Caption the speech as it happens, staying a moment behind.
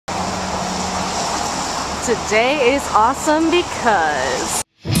Today is awesome because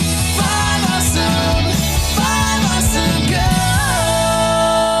five awesome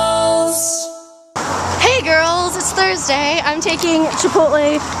girls. Hey girls, it's Thursday. I'm taking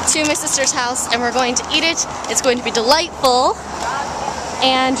Chipotle to my sister's house and we're going to eat it. It's going to be delightful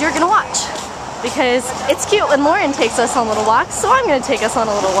and you're gonna watch because it's cute when Lauren takes us on little walks, so I'm gonna take us on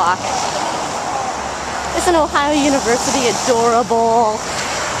a little walk. Isn't Ohio University adorable?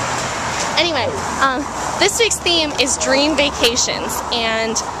 Anyway, this week's theme is dream vacations,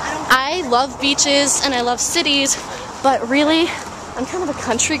 and I love beaches and I love cities, but really, I'm kind of a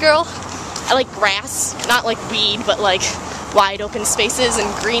country girl. I like grass, not like weed, but like wide open spaces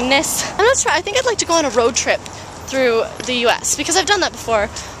and greenness. I'm not sure, I think I'd like to go on a road trip through the US, because I've done that before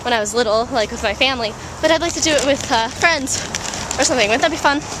when I was little, like with my family, but I'd like to do it with friends or something. Wouldn't that be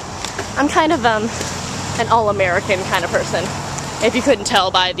fun? I'm kind of an all-American kind of person, if you couldn't tell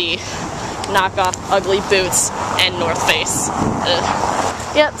by the knockoff ugly boots and North Face.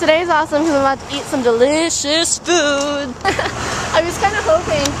 Ugh. Yep, today's awesome because I'm about to eat some delicious food. I was kind of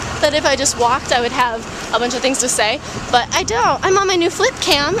hoping that if I just walked I would have a bunch of things to say, but I don't. I'm on my new flip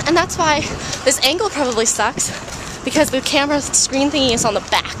cam, and that's why this angle probably sucks, because the camera screen thingy is on the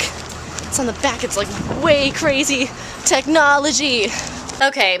back. It's on the back, it's like way crazy technology.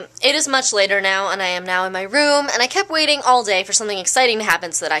 Okay, it is much later now, and I am now in my room, and I kept waiting all day for something exciting to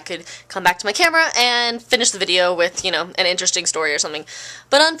happen so that I could come back to my camera and finish the video with, you know, an interesting story or something.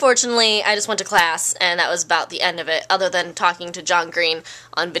 But unfortunately, I just went to class, and that was about the end of it, other than talking to John Green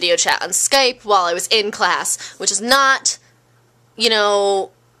on video chat on Skype while I was in class, which is not, you know,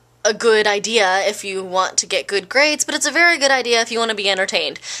 a good idea if you want to get good grades, but it's a very good idea if you want to be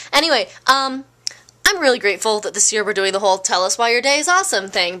entertained. Anyway, I'm really grateful that this year we're doing the whole tell us why your day is awesome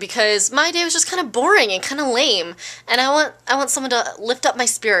thing, because my day was just kind of boring and kind of lame, and I want someone to lift up my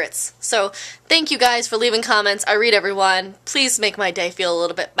spirits. So thank you guys for leaving comments. I read everyone. Please make my day feel a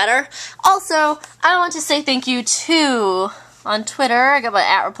little bit better. Also, I want to say thank you to, on Twitter, I got my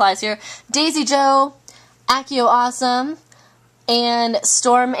 @replies here, Daisy Joe, Accio Awesome, and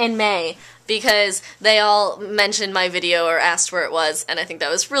Storm in May, because they all mentioned my video or asked where it was, and I think that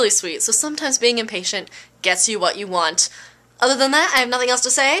was really sweet. So sometimes being impatient gets you what you want. Other than that, I have nothing else to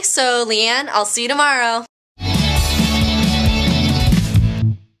say, so Leanne, I'll see you tomorrow.